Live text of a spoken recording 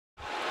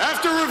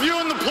After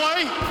reviewing the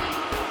play,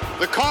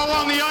 the call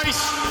on the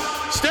ice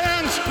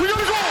stands. We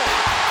gotta go!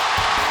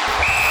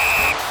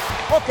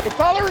 Okay,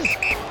 fellas,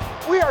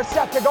 we are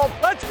set to go.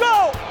 Let's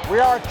go! We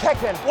are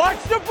kicking.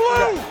 Watch the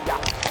blue!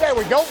 Yeah. There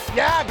we go.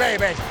 Yeah,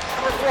 baby.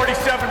 Number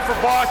 47 for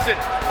Boston.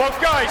 Both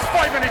guys,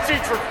 5 minutes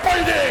each for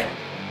fighting!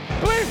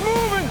 Please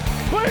moving!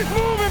 Please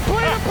moving!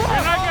 Please moving!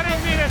 You're not going to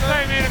mean to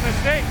say I made a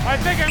mistake. I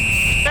think I'm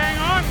bang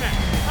on then.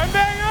 I'm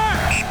bang on!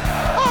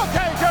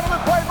 Okay, gentlemen,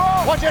 play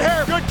ball. Watch it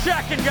here. Good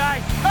checking,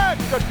 guys.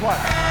 That's good play.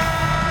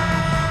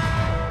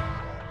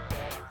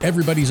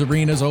 Everybody's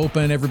arena's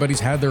open. Everybody's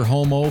had their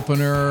home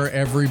opener.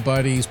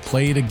 Everybody's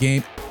played a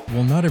game.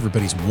 Well, not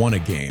everybody's won a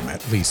game,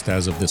 at least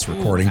as of this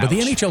recording. But the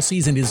NHL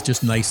season is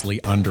just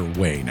nicely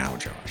underway now,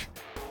 Josh.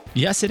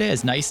 Yes, it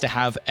is. Nice to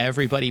have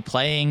everybody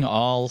playing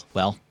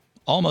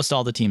almost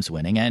all the teams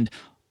winning and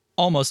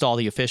almost all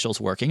the officials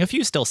working. A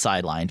few still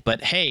sidelined.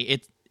 But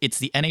hey, it's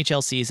the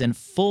NHL season,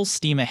 full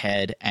steam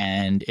ahead,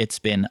 and it's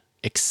been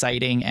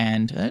exciting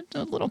and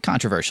a little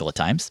controversial at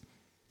times.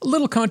 A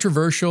little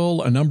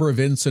controversial, a number of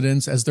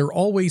incidents, as there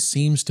always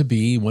seems to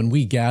be when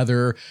we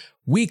gather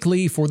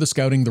weekly for the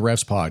Scouting the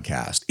Refs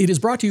podcast. It is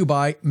brought to you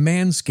by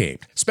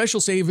Manscaped. Special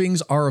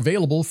savings are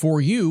available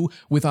for you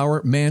with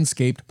our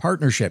Manscaped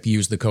partnership.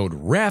 Use the code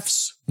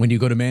REFS when you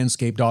go to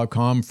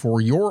manscaped.com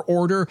for your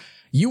order.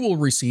 You will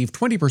receive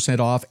 20%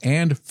 off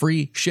and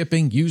free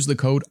shipping. Use the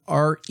code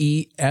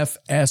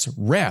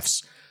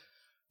REFS.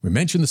 We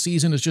mentioned the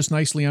season is just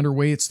nicely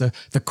underway. It's the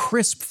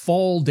crisp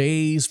fall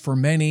days for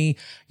many.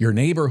 Your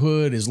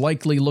neighborhood is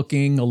likely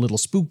looking a little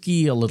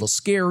spooky, a little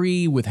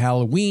scary with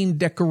Halloween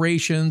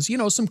decorations,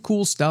 some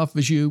cool stuff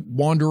as you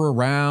wander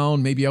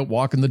around, maybe out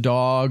walking the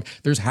dog.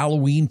 There's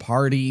Halloween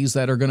parties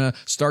that are going to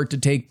start to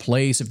take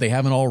place if they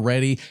haven't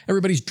already.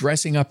 Everybody's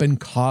dressing up in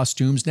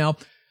costumes. Now,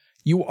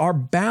 you are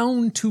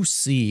bound to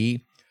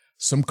see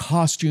some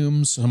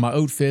costumes, some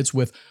outfits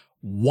with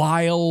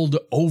wild,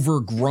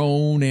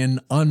 overgrown, and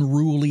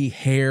unruly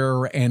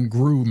hair and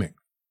grooming.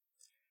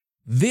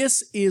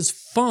 This is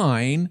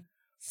fine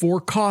for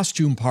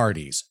costume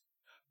parties.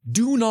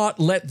 Do not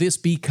let this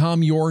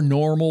become your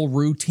normal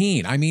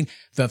routine. I mean,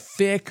 the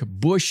thick,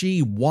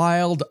 bushy,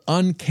 wild,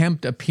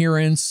 unkempt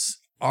appearance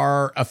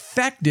are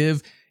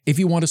effective if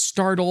you want to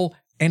startle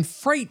and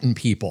frighten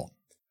people.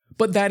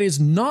 But that is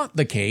not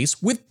the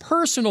case with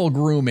personal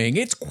grooming.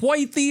 It's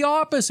quite the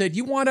opposite.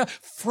 You want a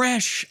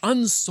fresh,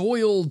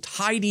 unsoiled,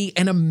 tidy,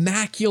 and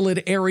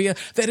immaculate area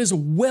that is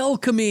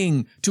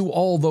welcoming to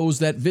all those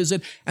that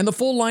visit. And the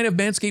full line of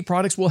Manscaped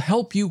products will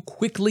help you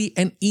quickly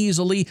and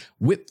easily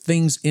whip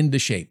things into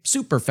shape.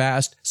 Super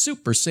fast,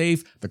 super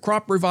safe. The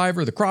Crop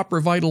Reviver, the Crop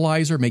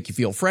Revitalizer make you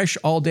feel fresh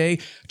all day.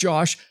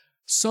 Josh,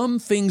 some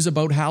things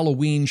about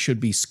Halloween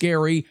should be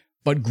scary,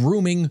 but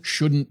grooming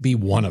shouldn't be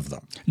one of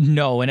them.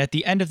 No, and at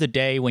the end of the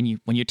day, when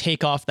you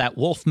take off that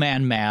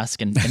Wolfman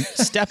mask and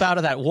step out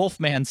of that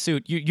Wolfman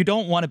suit, you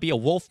don't want to be a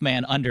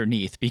Wolfman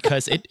underneath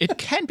because it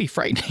can be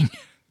frightening.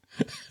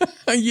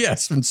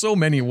 Yes, in so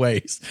many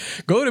ways.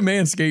 Go to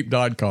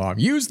manscaped.com.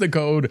 Use the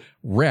code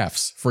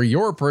REFS for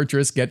your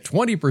purchase. Get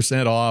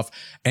 20% off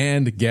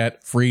and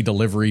get free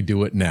delivery.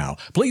 Do it now.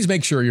 Please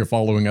make sure you're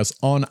following us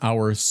on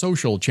our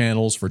social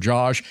channels. For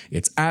Josh,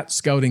 it's at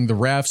Scouting the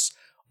Refs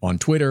on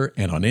Twitter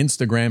and on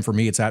Instagram. For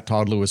me, it's at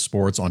Todd Lewis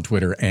Sports on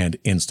Twitter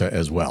and Insta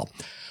as well.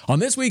 On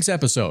this week's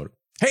episode,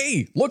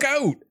 hey, look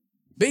out!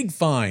 Big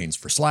fines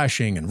for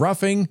slashing and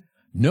roughing.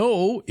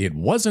 No, it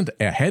wasn't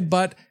a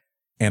headbutt,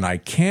 and I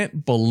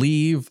can't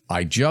believe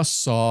I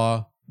just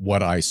saw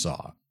what I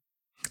saw.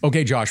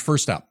 Okay, Josh,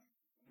 first up,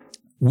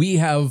 we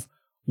have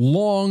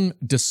long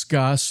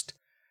discussed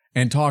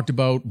and talked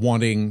about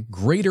wanting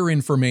greater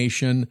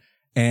information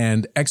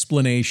and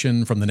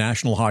explanation from the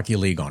National Hockey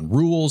League on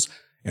rules,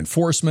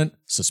 enforcement,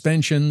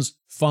 suspensions,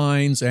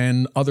 fines,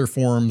 and other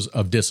forms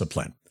of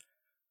discipline.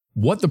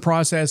 What the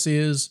process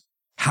is,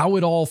 how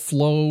it all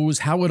flows,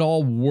 how it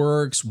all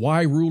works,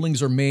 why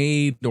rulings are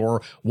made,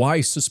 or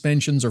why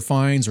suspensions or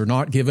fines are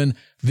not given.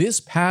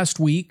 This past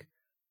week,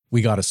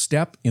 we got a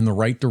step in the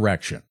right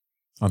direction.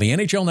 On the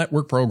NHL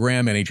Network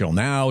program, NHL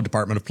Now,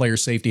 Department of Player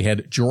Safety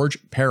head George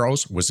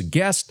Parros was a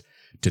guest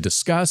to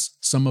discuss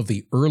some of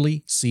the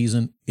early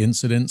season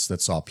incidents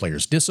that saw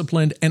players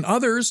disciplined and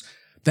others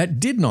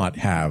that did not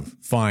have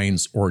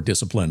fines or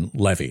discipline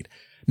levied.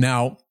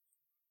 Now,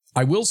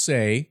 I will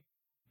say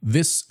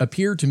this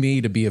appeared to me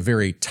to be a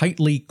very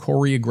tightly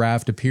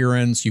choreographed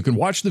appearance. You can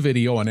watch the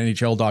video on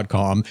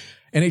NHL.com.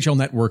 NHL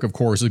Network, of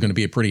course, is going to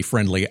be a pretty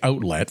friendly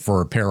outlet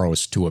for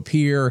Parros to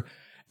appear.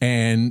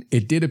 And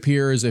it did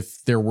appear as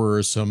if there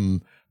were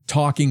some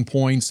talking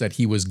points that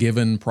he was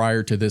given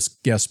prior to this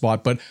guest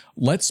spot. But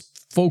let's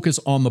focus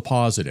on the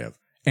positive.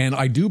 And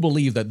I do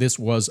believe that this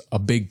was a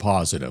big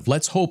positive.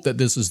 Let's hope that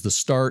this is the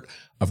start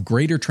of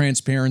greater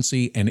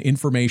transparency and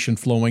information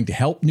flowing to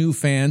help new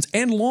fans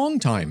and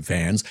longtime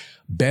fans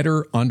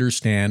better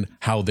understand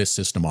how this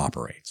system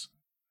operates.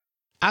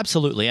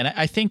 Absolutely. And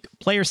I think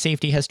player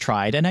safety has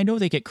tried, and I know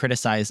they get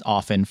criticized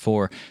often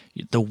for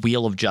the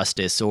wheel of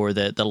justice or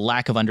the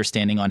lack of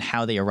understanding on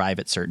how they arrive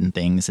at certain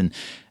things. And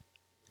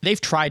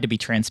they've tried to be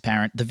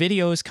transparent. The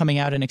videos coming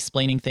out and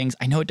explaining things,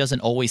 I know it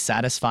doesn't always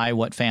satisfy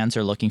what fans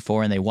are looking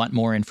for and they want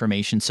more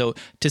information. So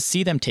to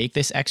see them take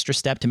this extra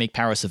step to make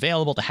Parros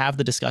available, to have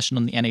the discussion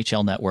on the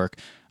NHL Network,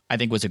 I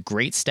think was a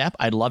great step.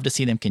 I'd love to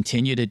see them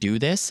continue to do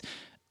this.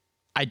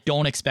 I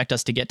don't expect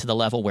us to get to the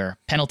level where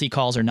penalty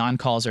calls or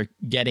non-calls are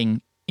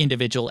getting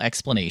individual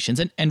explanations.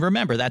 And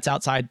remember, that's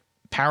outside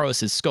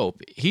Parros'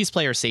 scope. He's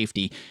player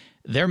safety.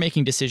 They're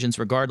making decisions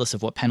regardless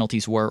of what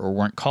penalties were or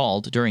weren't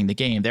called during the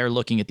game. They're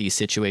looking at these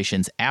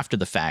situations after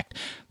the fact.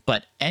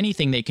 But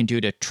anything they can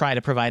do to try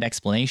to provide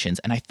explanations.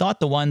 And I thought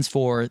the ones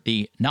for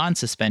the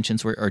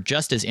non-suspensions are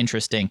just as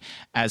interesting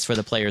as for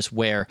the players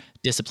where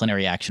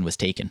disciplinary action was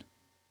taken.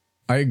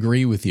 I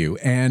agree with you.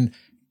 And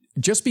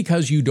just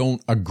because you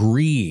don't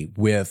agree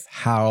with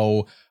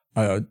how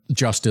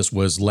justice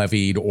was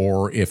levied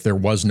or if there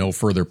was no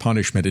further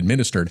punishment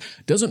administered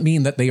doesn't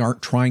mean that they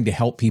aren't trying to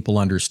help people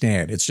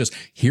understand. It's just,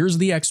 here's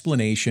the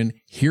explanation,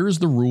 here's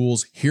the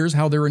rules, here's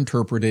how they're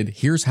interpreted,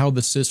 here's how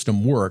the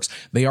system works.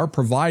 They are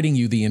providing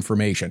you the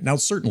information. Now,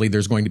 certainly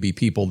there's going to be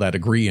people that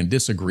agree and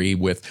disagree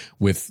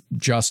with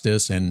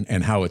justice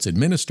and how it's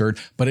administered,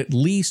 but at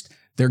least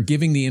they're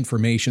giving the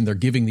information, they're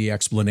giving the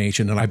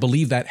explanation, and I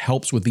believe that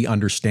helps with the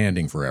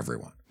understanding for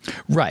everyone.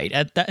 Right.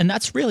 And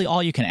that's really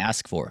all you can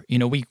ask for. You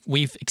know,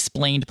 we've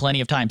explained plenty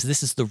of times,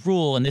 this is the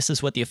rule and this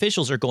is what the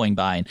officials are going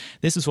by and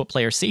this is what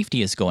player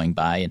safety is going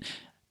by. And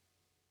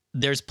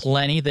there's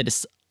plenty that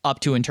is up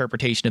to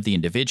interpretation of the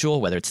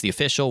individual, whether it's the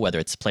official, whether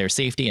it's player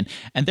safety,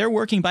 and they're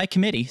working by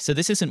committee. So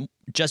this isn't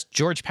just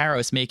George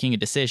Parros making a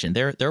decision.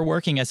 They're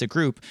working as a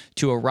group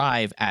to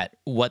arrive at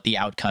what the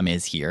outcome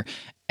is here.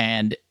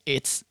 And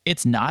it's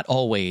not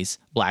always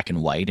black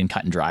and white and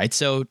cut and dried.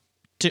 So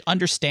to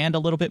understand a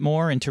little bit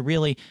more and to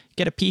really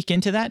get a peek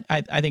into that,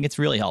 I think it's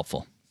really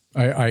helpful.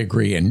 I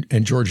agree.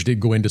 And George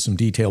did go into some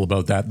detail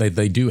about that.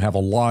 They do have a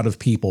lot of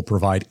people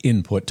provide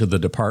input to the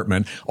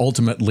department.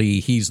 Ultimately,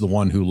 he's the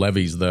one who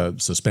levies the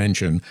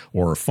suspension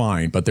or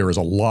fine, but there is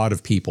a lot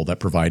of people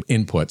that provide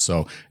input.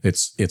 So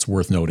it's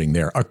worth noting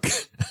there.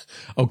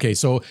 Okay.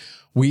 So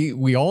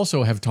we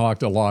also have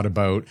talked a lot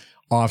about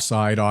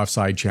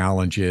offside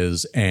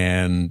challenges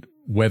and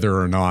whether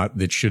or not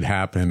that should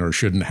happen or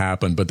shouldn't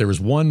happen. But there was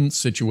one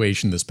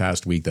situation this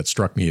past week that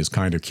struck me as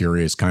kind of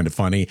curious, kind of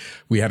funny.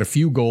 We had a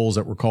few goals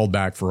that were called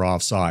back for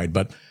offside,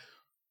 but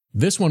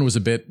this one was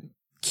a bit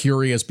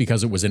curious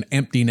because it was an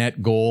empty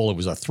net goal. It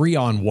was a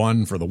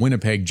 3-on-1 for the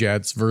Winnipeg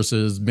Jets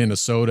versus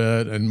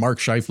Minnesota, and Mark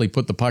Scheifele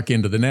put the puck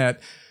into the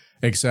net,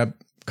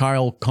 except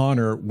Kyle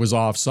Connor was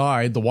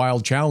offside. The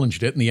Wild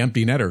challenged it, and the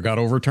empty netter got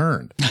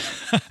overturned.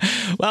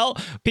 Well,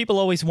 people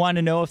always want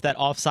to know if that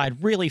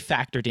offside really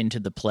factored into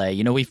the play.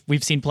 You know,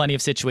 we've seen plenty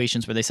of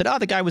situations where they said, oh,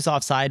 the guy was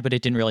offside, but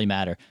it didn't really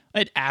matter.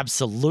 It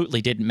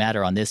absolutely didn't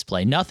matter on this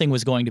play. Nothing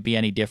was going to be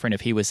any different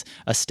if he was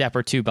a step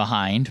or two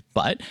behind,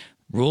 but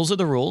rules are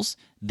the rules.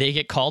 They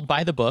get called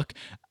by the book.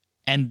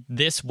 And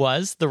this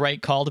was the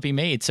right call to be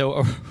made. So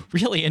a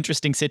really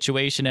interesting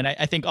situation. And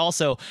I think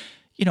also,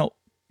 you know,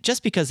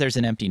 just because there's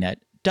an empty net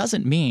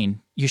doesn't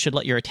mean you should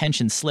let your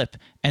attention slip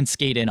and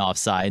skate in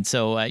offside.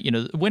 So,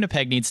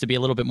 Winnipeg needs to be a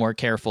little bit more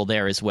careful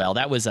there as well.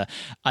 That was a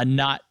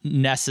not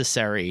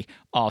necessary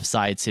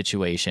offside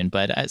situation,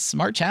 but a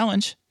smart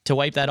challenge to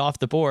wipe that off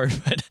the board.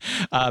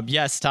 But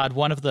yes, Todd,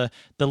 one of the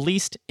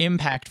least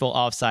impactful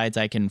offsides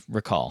I can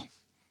recall.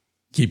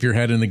 Keep your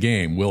head in the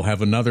game. We'll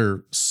have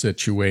another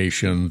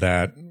situation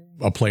that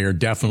a player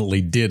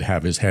definitely did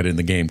have his head in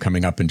the game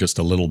coming up in just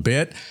a little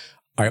bit.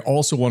 I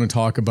also want to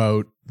talk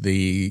about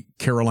the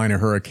Carolina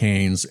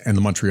Hurricanes and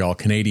the Montreal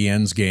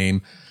Canadiens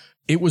game.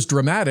 It was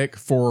dramatic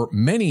for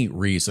many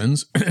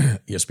reasons.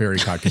 Yes, Barry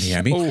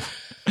Kotkaniemi.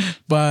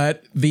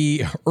 But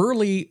the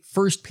early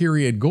first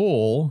period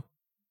goal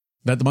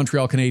that the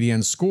Montreal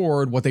Canadiens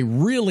scored, what they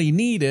really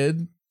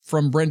needed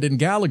from Brendan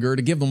Gallagher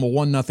to give them a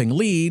 1-0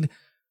 lead,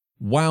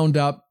 wound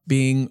up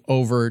being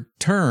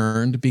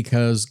overturned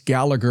because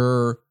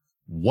Gallagher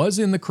was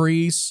in the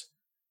crease.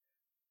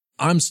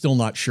 I'm still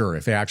not sure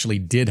if they actually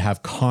did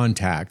have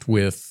contact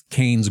with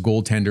Canes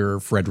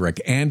goaltender Frederik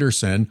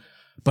Andersen.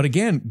 But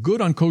again,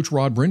 good on Coach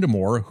Rod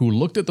Brindamore, who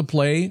looked at the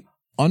play,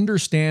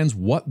 understands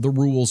what the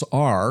rules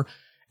are,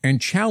 and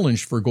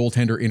challenged for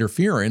goaltender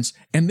interference.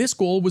 And this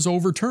goal was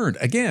overturned.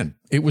 Again,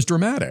 it was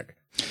dramatic.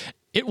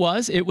 It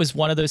was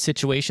one of those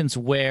situations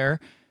where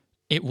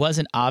it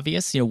wasn't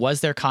obvious, was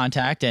there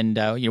contact? And,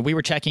 we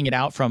were checking it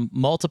out from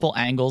multiple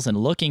angles and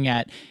looking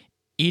at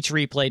each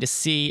replay to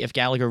see if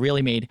Gallagher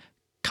really made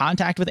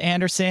contact with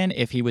Andersen,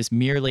 if he was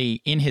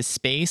merely in his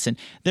space. And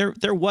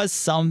there was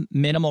some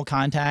minimal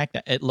contact,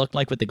 it looked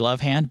like, with the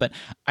glove hand. But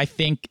I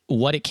think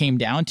what it came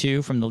down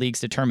to from the league's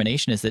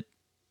determination is that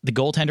the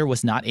goaltender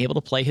was not able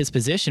to play his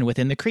position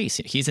within the crease.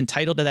 He's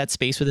entitled to that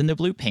space within the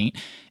blue paint.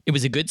 It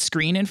was a good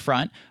screen in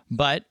front,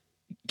 but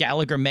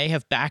Gallagher may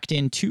have backed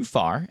in too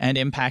far and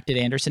impacted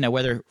Andersen. Now,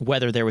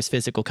 whether there was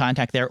physical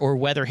contact there or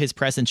whether his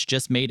presence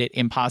just made it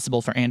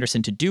impossible for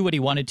Andersen to do what he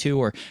wanted to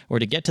or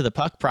to get to the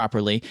puck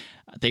properly,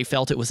 they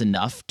felt it was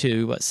enough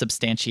to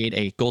substantiate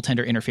a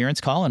goaltender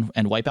interference call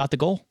and wipe out the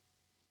goal.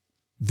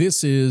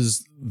 This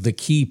is the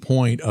key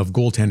point of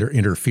goaltender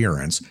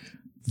interference.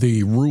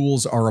 The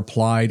rules are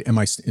applied.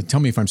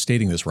 Tell me if I'm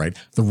stating this right.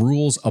 The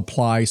rules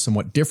apply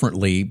somewhat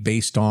differently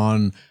based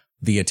on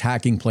the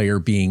attacking player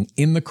being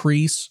in the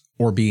crease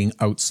or being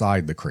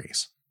outside the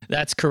crease.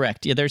 That's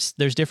correct. Yeah, there's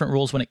different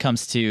rules when it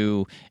comes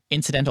to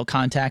incidental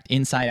contact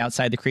inside,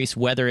 outside the crease,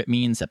 whether it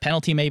means a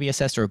penalty may be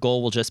assessed or a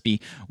goal will just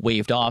be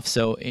waved off.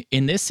 So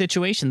in this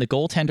situation, the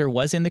goaltender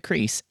was in the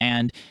crease,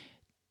 and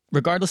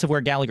regardless of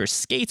where Gallagher's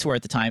skates were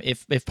at the time,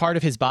 if part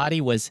of his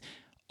body was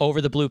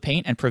over the blue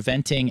paint and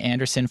preventing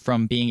Anderson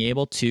from being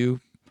able to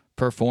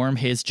perform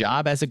his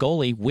job as a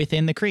goalie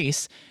within the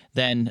crease,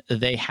 then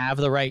they have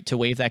the right to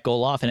wave that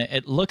goal off. And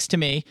it looks to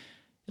me,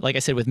 like I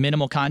said, with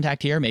minimal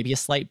contact here, maybe a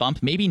slight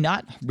bump, maybe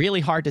not, really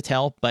hard to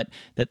tell, but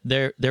that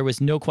there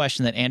was no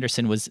question that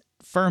Anderson was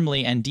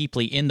firmly and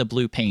deeply in the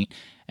blue paint,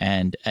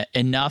 and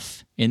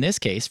enough in this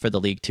case for the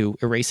league to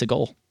erase a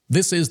goal.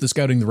 This is the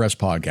Scouting the Refs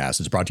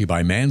podcast. It's brought to you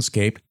by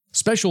Manscaped.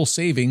 Special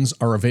savings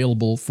are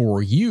available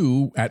for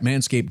you at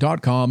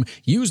manscaped.com.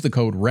 Use the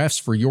code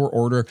REFS for your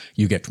order.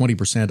 You get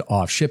 20%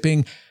 off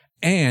shipping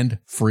and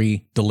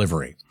free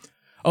delivery.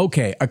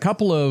 Okay, a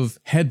couple of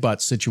headbutt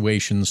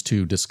situations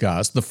to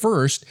discuss. The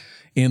first,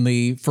 in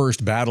the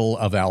first battle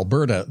of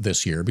Alberta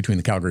this year between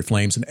the Calgary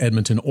Flames and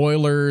Edmonton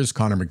Oilers.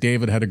 Connor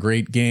McDavid had a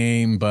great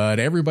game, but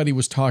everybody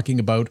was talking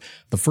about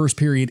the first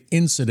period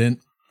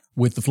incident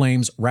with the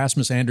Flames'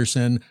 Rasmus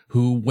Andersson,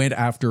 who went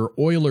after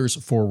Oilers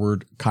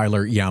forward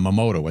Kailer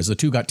Yamamoto. As the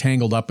two got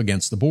tangled up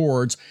against the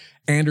boards,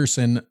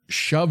 Andersson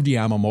shoved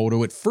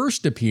Yamamoto. It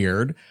first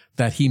appeared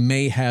that he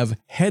may have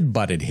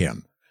headbutted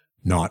him.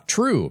 Not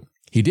true.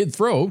 He did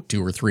throw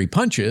 2 or 3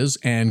 punches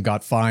and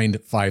got fined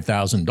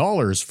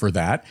 $5,000 for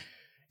that.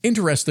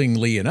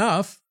 Interestingly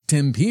enough,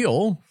 Tim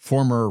Peel,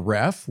 former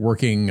ref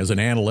working as an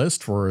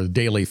analyst for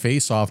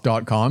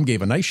dailyfaceoff.com,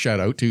 gave a nice shout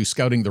out to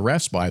Scouting the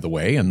Refs, by the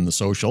way, and the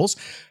socials.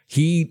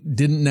 He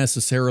didn't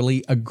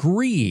necessarily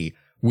agree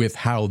with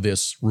how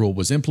this rule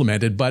was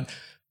implemented, but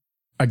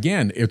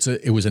again,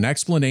 it was an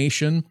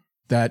explanation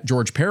that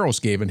George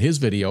Parros gave in his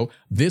video.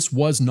 This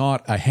was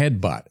not a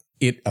headbutt.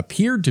 It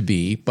appeared to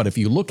be, but if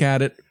you look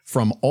at it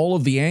from all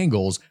of the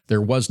angles,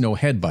 there was no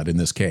headbutt in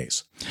this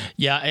case.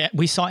 Yeah,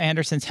 we saw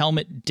Anderson's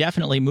helmet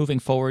definitely moving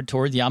forward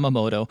toward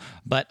Yamamoto,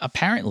 but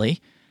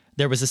apparently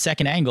there was a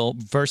second angle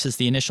versus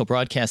the initial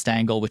broadcast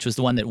angle, which was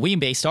the one that we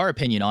based our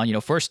opinion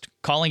on. First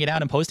calling it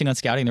out and posting on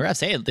Scouting the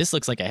Refs, hey, this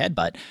looks like a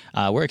headbutt.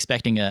 We're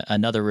expecting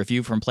another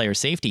review from player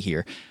safety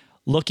here.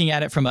 Looking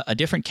at it from a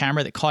different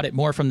camera that caught it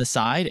more from the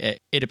side,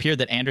 it appeared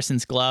that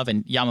Anderson's glove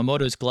and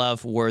Yamamoto's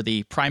glove were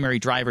the primary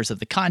drivers of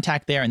the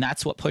contact there, and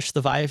that's what pushed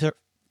the visor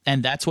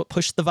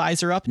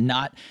up,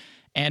 not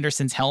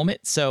Anderson's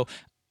helmet. So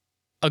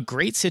a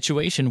great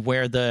situation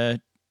where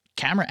the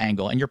camera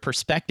angle and your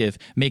perspective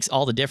makes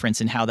all the difference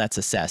in how that's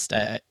assessed.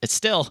 It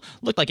still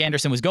looked like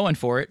Anderson was going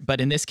for it,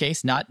 but in this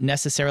case, not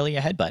necessarily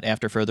a headbutt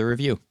after further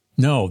review.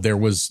 No, there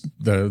was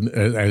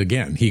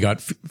again, he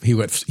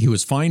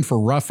was fined for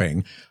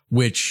roughing,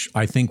 which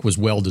I think was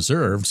well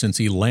deserved since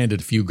he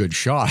landed a few good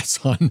shots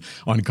on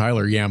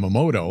Kailer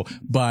Yamamoto,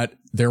 but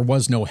there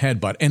was no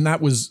headbutt. And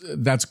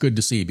that's good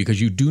to see, because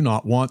you do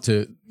not want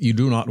to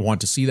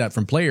see that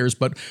from players,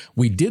 but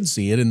we did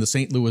see it in the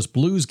St. Louis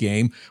Blues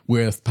game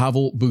with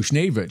Pavel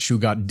Buchnevich, who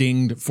got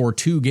dinged for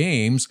 2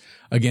 games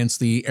against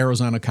the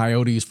Arizona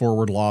Coyotes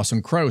forward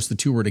Lawson Crouse. The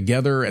two were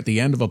together at the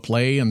end of a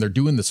play and they're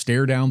doing the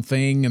stare down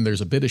thing and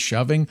there's a bit of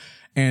shoving,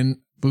 and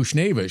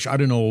Buchnevich, I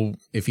don't know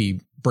if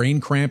he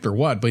brain cramped or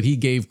what, but he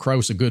gave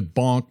Crouse a good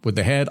bonk with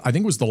the head. I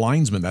think it was the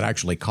linesman that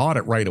actually caught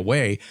it right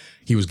away.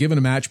 He was given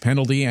a match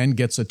penalty and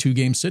gets a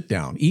 2-game sit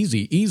down.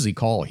 Easy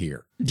call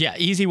here. Yeah,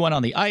 easy one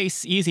on the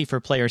ice, easy for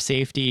player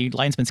safety.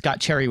 Linesman Scott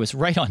Cherry was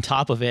right on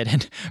top of it,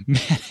 and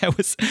man, there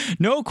was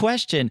no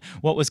question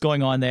what was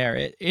going on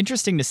there.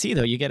 Interesting to see,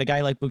 though. You get a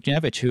guy like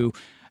Buchnevich, who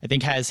I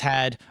think has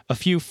had a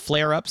few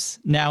flare-ups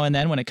now and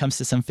then when it comes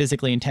to some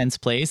physically intense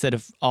plays that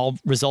have all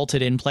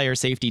resulted in player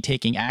safety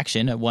taking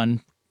action.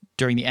 One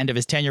during the end of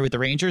his tenure with the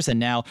Rangers, and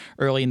now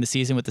early in the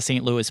season with the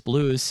St. Louis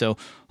Blues. So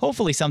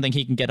hopefully something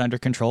he can get under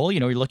control.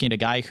 You're looking at a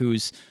guy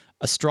who's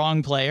a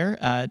strong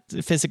player,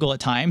 physical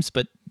at times,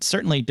 but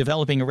certainly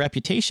developing a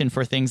reputation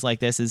for things like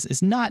this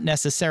is not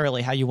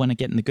necessarily how you want to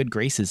get in the good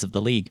graces of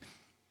the league.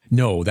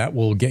 No, that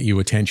will get you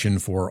attention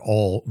for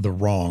all the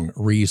wrong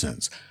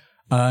reasons.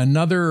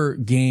 Another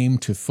game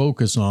to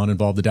focus on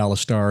involved the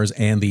Dallas Stars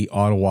and the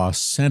Ottawa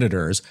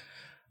Senators.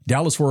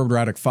 Dallas forward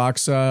Radek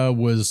Faksa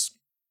was,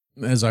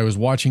 as I was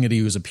watching it,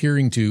 he was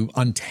appearing to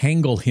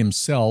untangle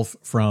himself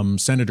from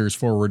Senators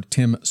forward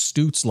Tim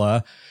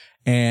Stützle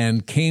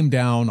and came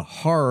down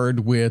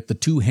hard with the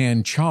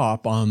 2-hand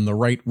chop on the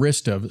right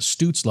wrist of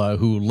Stützle,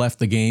 who left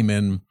the game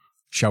in,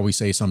 shall we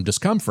say, some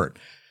discomfort.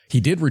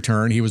 He did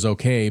return. He was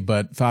okay,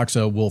 but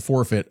Faksa will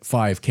forfeit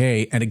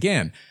 $5,000. And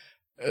again,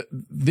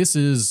 this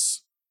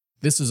is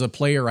a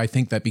player, I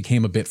think, that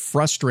became a bit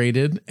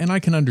frustrated, and I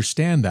can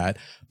understand that,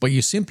 but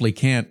you simply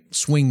can't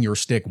swing your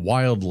stick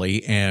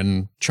wildly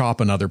and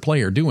chop another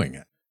player doing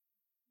it.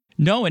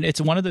 No, and it's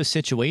one of those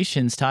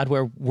situations, Todd,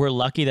 where we're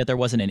lucky that there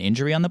wasn't an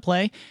injury on the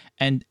play,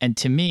 and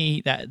to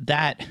me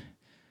that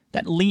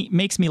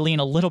makes me lean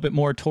a little bit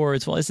more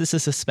towards, well, is this a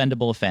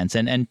suspendable offense?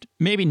 And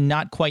maybe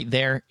not quite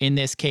there in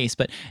this case,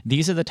 but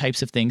these are the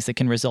types of things that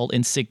can result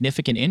in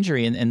significant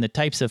injury, and the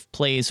types of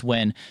plays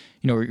when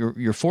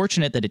you're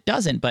fortunate that it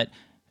doesn't, but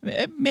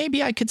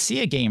maybe I could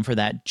see a game for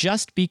that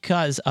just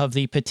because of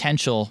the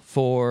potential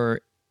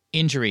for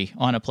injury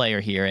on a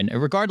player here. And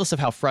regardless of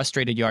how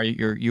frustrated you are,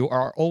 you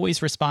are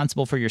always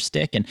responsible for your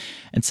stick.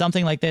 And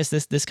something like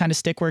this kind of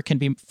stick work can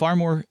be far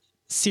more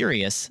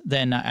serious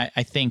than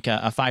I think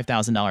a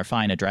 $5,000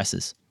 fine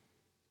addresses.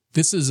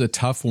 This is a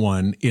tough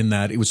one in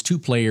that it was two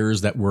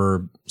players that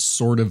were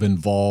sort of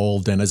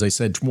involved. And as I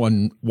said,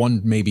 one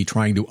maybe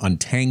trying to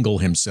untangle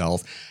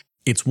himself.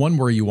 It's one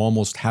where you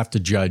almost have to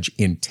judge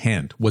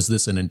intent. Was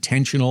this an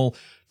intentional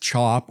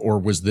chop, or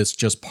was this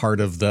just part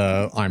of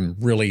the, I'm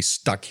really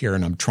stuck here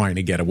and I'm trying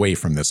to get away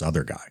from this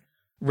other guy?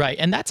 Right,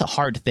 and that's a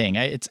hard thing.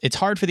 It's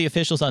hard for the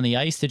officials on the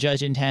ice to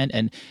judge intent,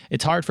 and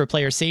it's hard for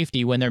player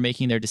safety when they're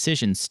making their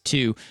decisions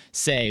to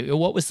say,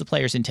 what was the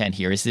player's intent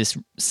here? Is this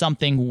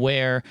something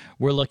where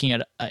we're looking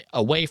at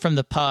away from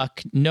the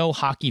puck, no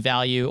hockey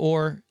value,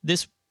 or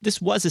this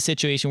was a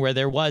situation where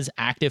there was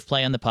active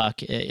play on the puck.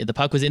 The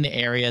puck was in the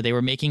area. They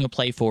were making a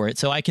play for it.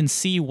 So I can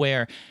see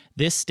where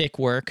this stick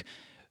work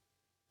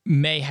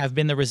may have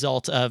been the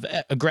result of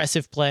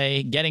aggressive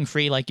play, getting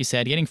free, like you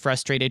said, getting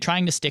frustrated,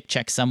 trying to stick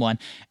check someone,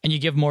 and you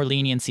give more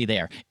leniency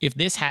there. If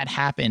this had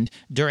happened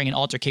during an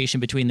altercation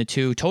between the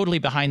two, totally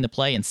behind the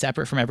play and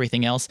separate from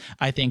everything else,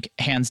 I think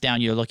hands down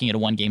you're looking at a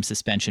 1-game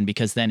suspension,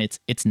 because then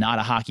it's not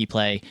a hockey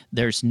play.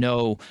 There's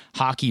no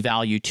hockey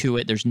value to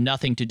it. There's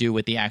nothing to do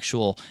with the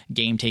actual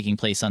game taking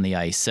place on the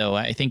ice. So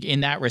I think in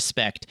that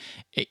respect,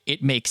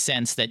 it makes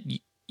sense that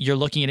you're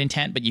looking at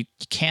intent, but you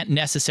can't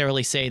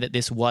necessarily say that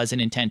this was an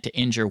intent to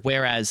injure.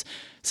 Whereas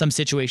some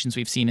situations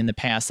we've seen in the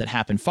past that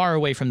happen far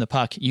away from the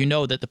puck, you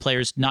know that the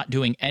player's not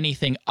doing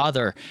anything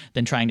other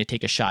than trying to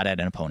take a shot at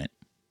an opponent.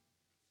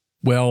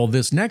 Well,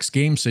 this next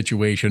game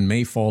situation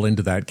may fall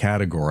into that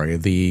category.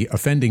 The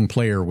offending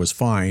player was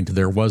fined.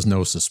 There was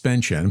no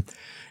suspension.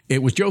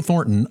 It was Joe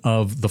Thornton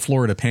of the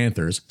Florida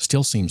Panthers.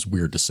 Still seems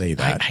weird to say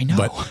that. I know.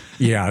 But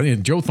yeah,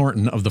 Joe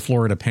Thornton of the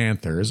Florida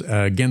Panthers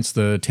against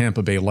the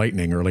Tampa Bay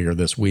Lightning earlier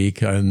this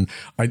week. And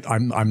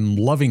I'm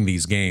loving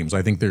these games.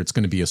 I think that it's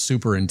going to be a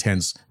super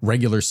intense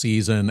regular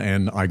season,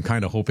 and I'm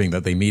kind of hoping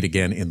that they meet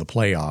again in the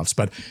playoffs.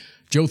 But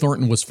Joe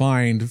Thornton was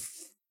fined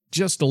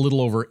just a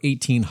little over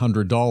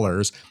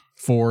 $1,800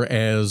 for,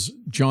 as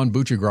John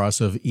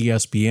Buchagras of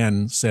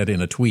ESPN said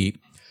in a tweet,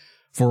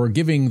 for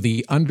giving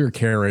the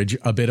undercarriage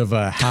a bit of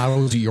a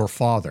how's your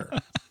father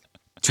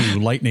to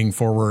Lightning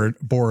forward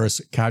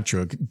Boris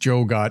Katchouk.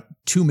 Joe got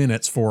 2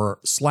 minutes for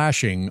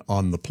slashing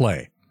on the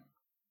play.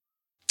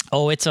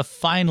 Oh, it's a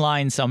fine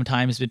line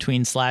sometimes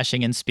between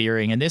slashing and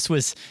spearing. And this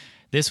was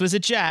a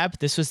jab.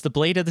 This was the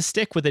blade of the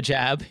stick with a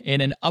jab in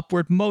an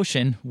upward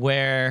motion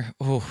where,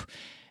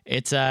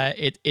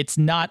 it's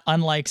not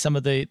unlike some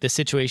of the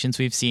situations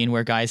we've seen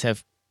where guys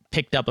have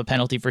picked up a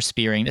penalty for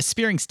spearing. The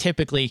spearing's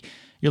typically,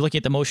 you're looking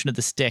at the motion of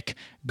the stick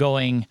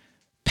going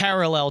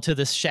parallel to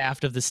the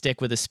shaft of the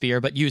stick with a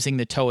spear, but using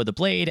the toe of the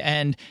blade.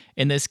 And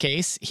in this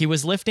case, he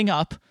was lifting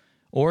up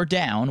or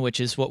down, which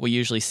is what we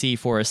usually see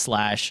for a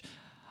slash.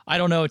 I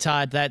don't know,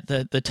 Todd, that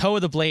the toe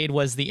of the blade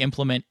was the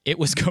implement. It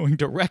was going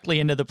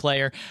directly into the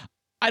player.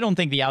 I don't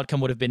think the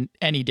outcome would have been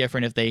any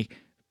different if they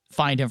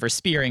fined him for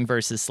spearing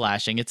versus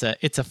slashing. It's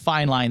a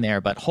fine line there,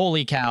 but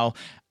holy cow,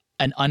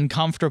 an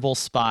uncomfortable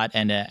spot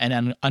and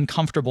an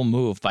uncomfortable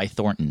move by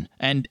Thornton.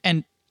 And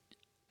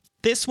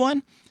this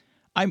one,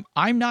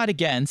 I'm not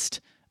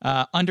against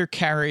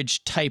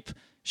undercarriage type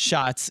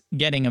shots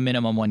getting a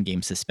minimum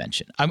 1-game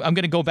suspension. I'm going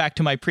to go back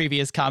to my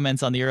previous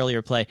comments on the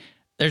earlier play.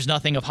 There's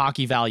nothing of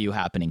hockey value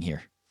happening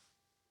here.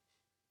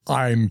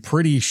 I'm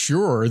pretty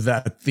sure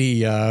that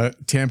the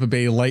Tampa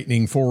Bay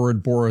Lightning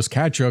forward Boris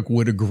Katchouk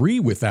would agree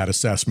with that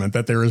assessment,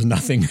 that there is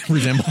nothing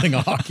resembling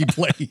a hockey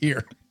play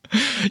here.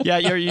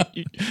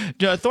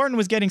 Yeah, Thornton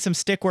was getting some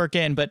stick work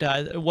in, but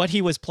what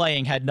he was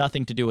playing had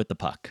nothing to do with the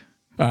puck.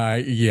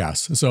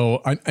 Yes.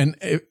 So, and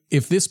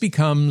if this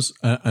becomes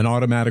an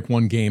automatic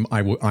 1 game,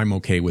 I'm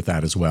okay with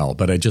that as well.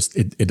 But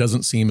it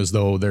doesn't seem as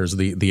though there's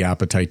the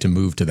appetite to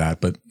move to that,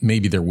 but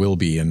maybe there will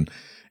be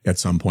at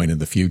some point in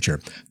the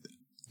future.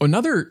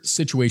 Another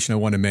situation I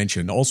want to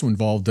mention also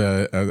involved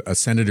a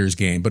Senators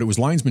game, but it was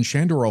linesman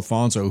Shandor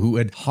Alfonso who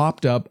had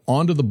hopped up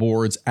onto the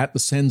boards at the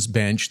Sens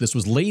bench. This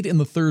was late in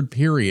the third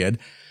period,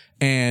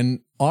 and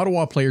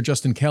Ottawa player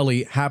Justin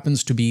Kelly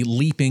happens to be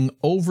leaping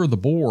over the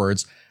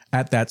boards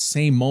at that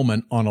same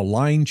moment on a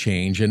line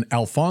change, and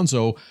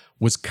Alfonso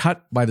was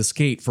cut by the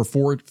skate for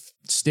 4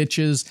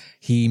 stitches.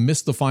 He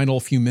missed the final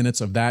few minutes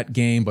of that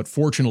game, but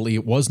fortunately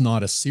it was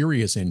not a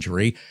serious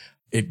injury.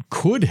 It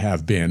could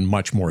have been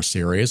much more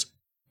serious.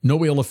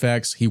 No ill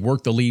effects. He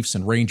worked the Leafs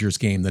and Rangers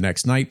game the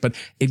next night, but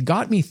it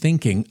got me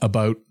thinking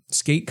about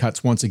skate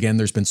cuts, once again,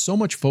 there's been so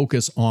much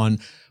focus on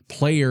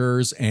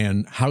players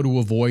and how to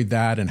avoid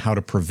that and how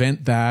to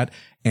prevent that,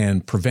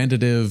 and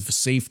preventative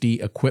safety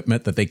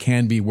equipment that they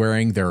can be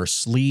wearing. There are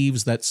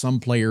sleeves that some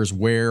players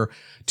wear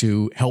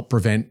to help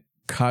prevent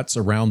cuts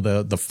around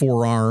the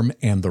forearm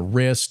and the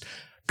wrist,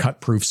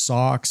 cut-proof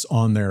socks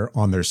on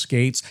their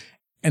skates.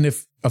 And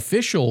if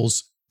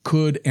officials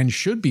could and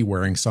should be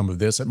wearing some of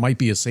this, it might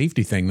be a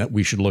safety thing that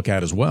we should look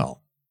at as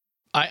well.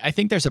 I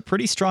think there's a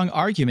pretty strong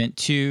argument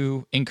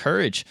to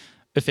encourage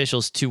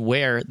officials to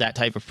wear that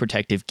type of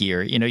protective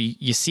gear. You know,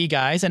 you see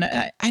guys, and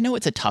I know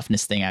it's a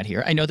toughness thing out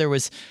here. I know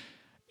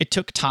it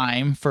took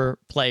time for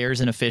players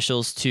and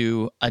officials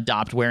to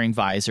adopt wearing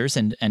visors,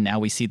 and now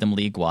we see them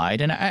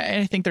league-wide. And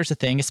I think there's a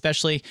thing,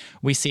 especially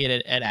we see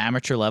it at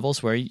amateur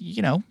levels where,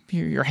 you know,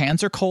 your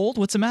hands are cold.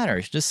 What's the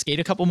matter? Just skate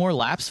a couple more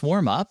laps,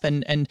 warm up,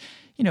 and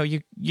you know,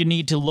 you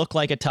need to look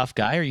like a tough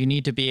guy, or you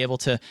need to be able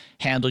to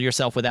handle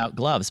yourself without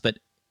gloves. But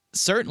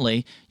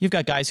certainly, you've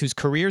got guys whose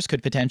careers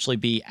could potentially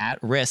be at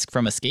risk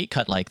from a skate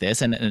cut like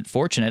this. And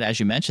fortunate, as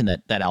you mentioned,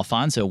 that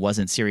Alfonso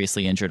wasn't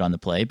seriously injured on the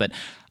play. But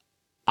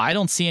I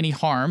don't see any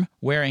harm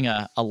wearing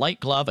a light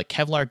glove, a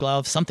Kevlar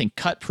glove, something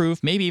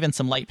cut-proof, maybe even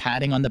some light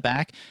padding on the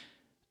back.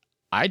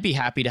 I'd be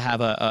happy to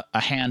have a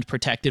hand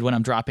protected when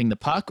I'm dropping the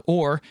puck,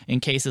 or in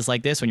cases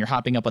like this, when you're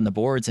hopping up on the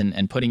boards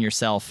and putting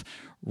yourself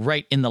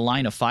right in the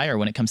line of fire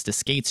when it comes to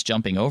skates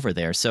jumping over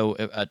there. So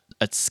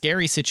a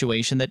scary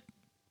situation that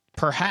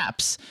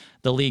perhaps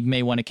the league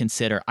may want to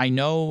consider. I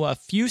know a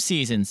few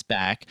seasons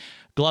back,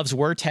 gloves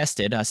were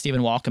tested.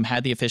 Stephen Walcom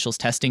had the officials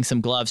testing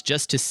some gloves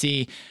just to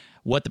see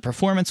what the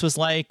performance was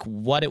like,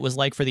 what it was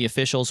like for the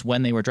officials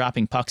when they were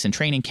dropping pucks in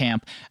training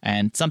camp,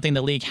 and something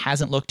the league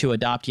hasn't looked to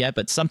adopt yet,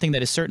 but something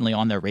that is certainly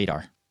on their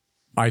radar.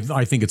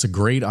 I think it's a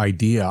great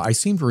idea. I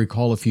seem to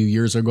recall a few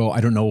years ago, I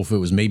don't know if it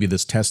was maybe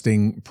this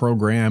testing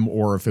program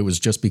or if it was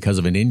just because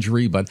of an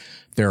injury, but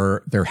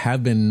there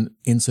have been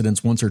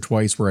incidents once or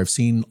twice where I've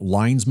seen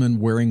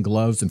linesmen wearing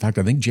gloves. In fact,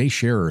 I think Jay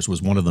Scherers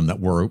was one of them that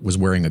was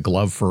wearing a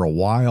glove for a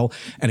while.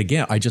 And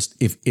again,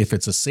 if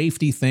it's a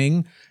safety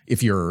thing,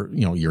 if you're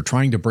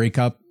trying to break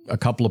up a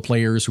couple of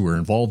players who are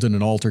involved in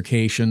an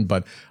altercation,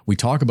 but we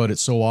talk about it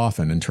so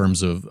often in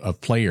terms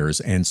of players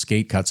and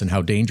skate cuts and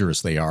how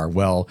dangerous they are.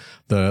 Well,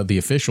 the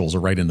officials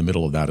are right in the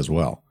middle of that as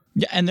well.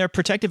 Yeah, and their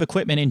protective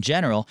equipment in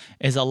general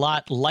is a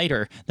lot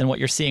lighter than what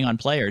you're seeing on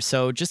players.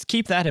 So just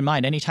keep that in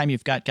mind. Anytime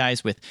you've got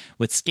guys with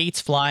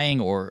skates flying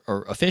or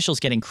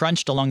officials getting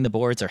crunched along the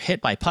boards or hit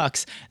by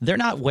pucks, they're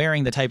not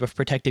wearing the type of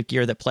protective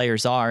gear that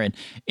players are. And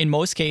in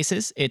most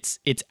cases, it's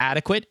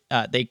adequate.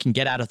 They can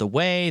get out of the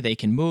way. They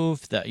can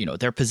move.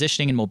 Their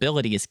positioning and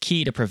mobility is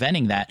key to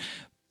preventing that.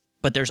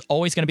 But there's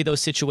always going to be those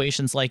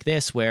situations like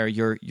this where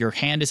your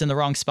hand is in the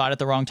wrong spot at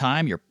the wrong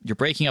time. You're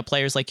breaking up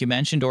players like you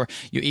mentioned, or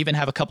you even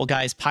have a couple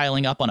guys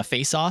piling up on a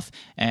face-off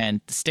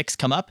and the sticks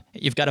come up.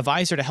 You've got a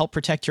visor to help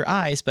protect your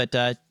eyes, but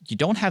you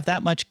don't have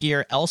that much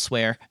gear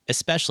elsewhere,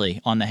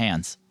 especially on the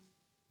hands.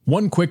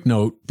 One quick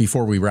note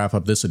before we wrap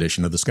up this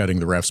edition of the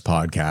Scouting the Refs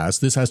podcast.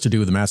 This has to do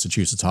with the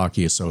Massachusetts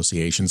Hockey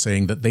Association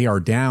saying that they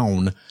are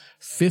down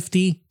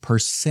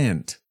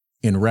 50%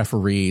 in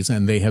referees,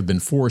 and they have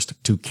been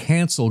forced to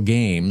cancel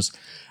games.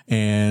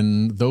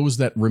 And those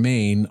that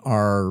remain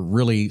are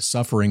really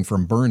suffering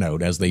from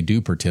burnout as they do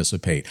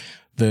participate.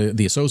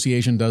 The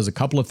association does a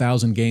couple of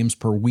thousand games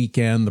per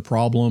weekend. The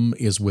problem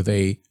is with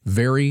a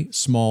very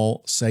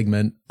small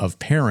segment of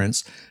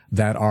parents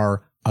that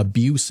are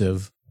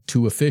abusive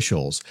to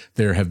officials.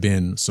 There have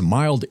been some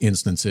mild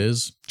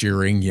instances,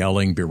 jeering,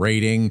 yelling,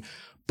 berating,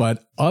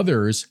 but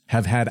others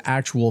have had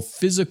actual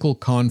physical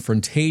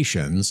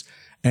confrontations.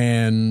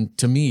 And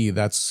to me,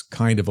 that's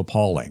kind of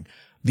appalling.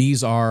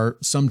 These are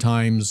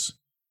sometimes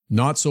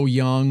not so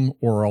young,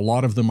 or a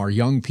lot of them are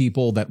young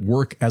people that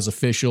work as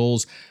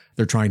officials.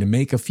 They're trying to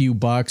make a few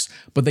bucks,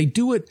 but they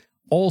do it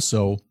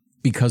also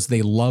because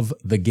they love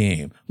the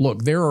game.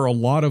 Look, there are a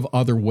lot of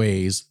other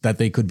ways that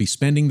they could be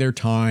spending their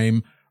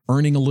time,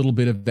 earning a little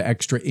bit of the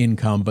extra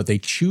income, but they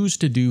choose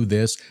to do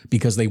this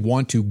because they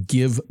want to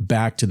give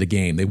back to the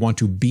game. They want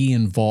to be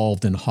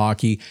involved in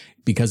hockey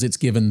because it's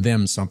given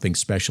them something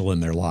special in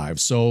their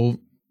lives. So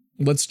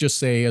let's just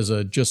say, as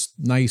a just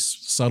nice,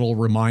 subtle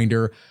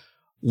reminder,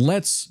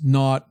 let's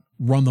not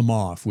run them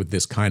off with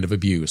this kind of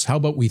abuse. How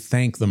about we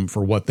thank them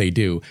for what they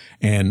do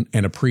and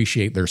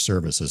appreciate their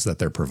services that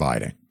they're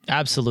providing?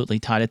 Absolutely,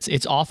 Todd.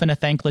 It's often a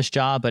thankless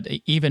job, but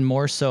even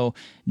more so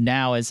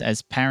now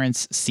as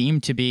parents seem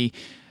to be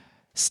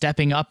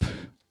stepping up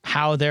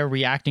how they're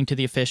reacting to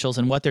the officials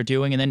and what they're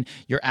doing. And then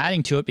you're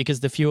adding to it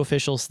because the few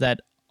officials that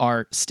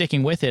are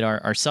sticking with it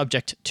are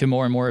subject to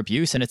more and more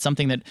abuse. And it's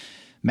something that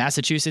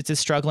Massachusetts is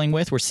struggling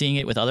with. We're seeing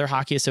it with other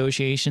hockey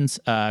associations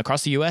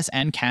across the U.S.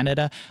 and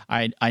Canada.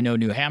 I know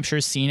New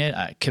Hampshire's seen it.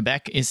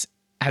 Quebec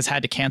has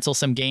had to cancel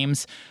some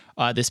games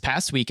this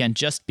past weekend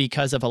just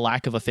because of a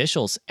lack of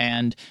officials.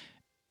 And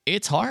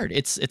it's hard.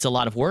 It's a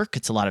lot of work.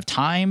 It's a lot of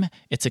time.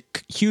 It's a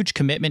huge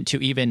commitment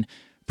to even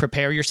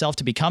prepare yourself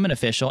to become an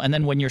official. And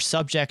then when you're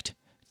subject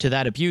to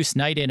that abuse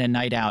night in and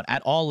night out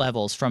at all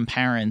levels from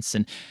parents,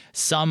 and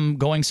some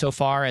going so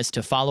far as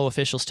to follow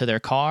officials to their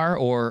car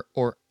or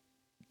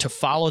to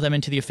follow them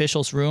into the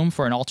officials' room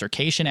for an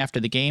altercation after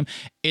the game.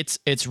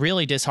 It's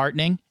really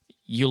disheartening.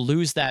 You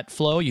lose that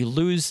flow. You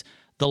lose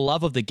the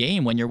love of the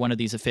game when you're one of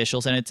these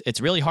officials, and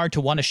it's really hard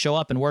to want to show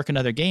up and work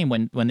another game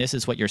when this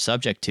is what you're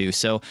subject to.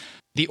 So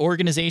the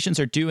organizations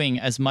are doing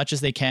as much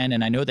as they can,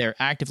 and I know they're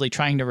actively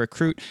trying to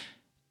recruit.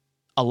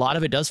 A lot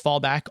of it does fall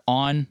back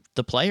on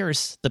the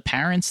players, the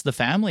parents, the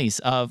families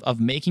of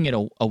making it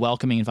a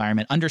welcoming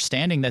environment,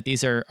 understanding that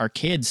these are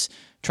kids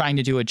trying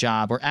to do a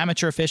job, or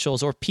amateur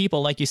officials, or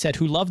people, like you said,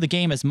 who love the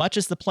game as much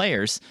as the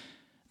players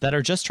that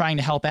are just trying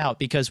to help out,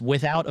 because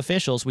without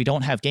officials, we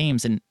don't have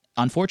games. And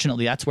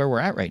unfortunately, that's where we're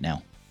at right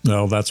now.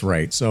 No, that's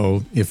right.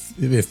 So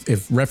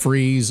if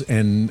referees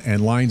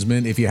and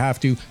linesmen, if you have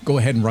to, go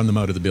ahead and run them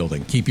out of the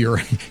building. Keep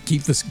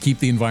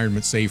the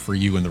environment safe for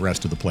you and the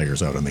rest of the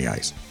players out on the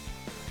ice.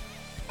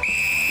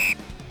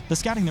 The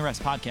Scouting the Refs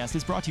podcast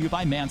is brought to you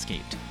by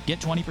Manscaped. Get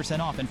 20%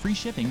 off and free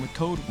shipping with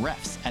code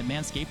REFS at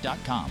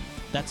manscaped.com.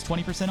 That's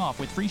 20% off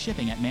with free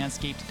shipping at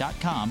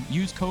manscaped.com.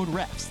 Use code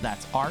REFS,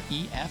 that's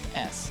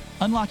REFS.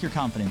 Unlock your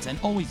confidence and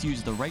always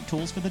use the right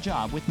tools for the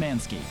job with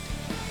Manscaped.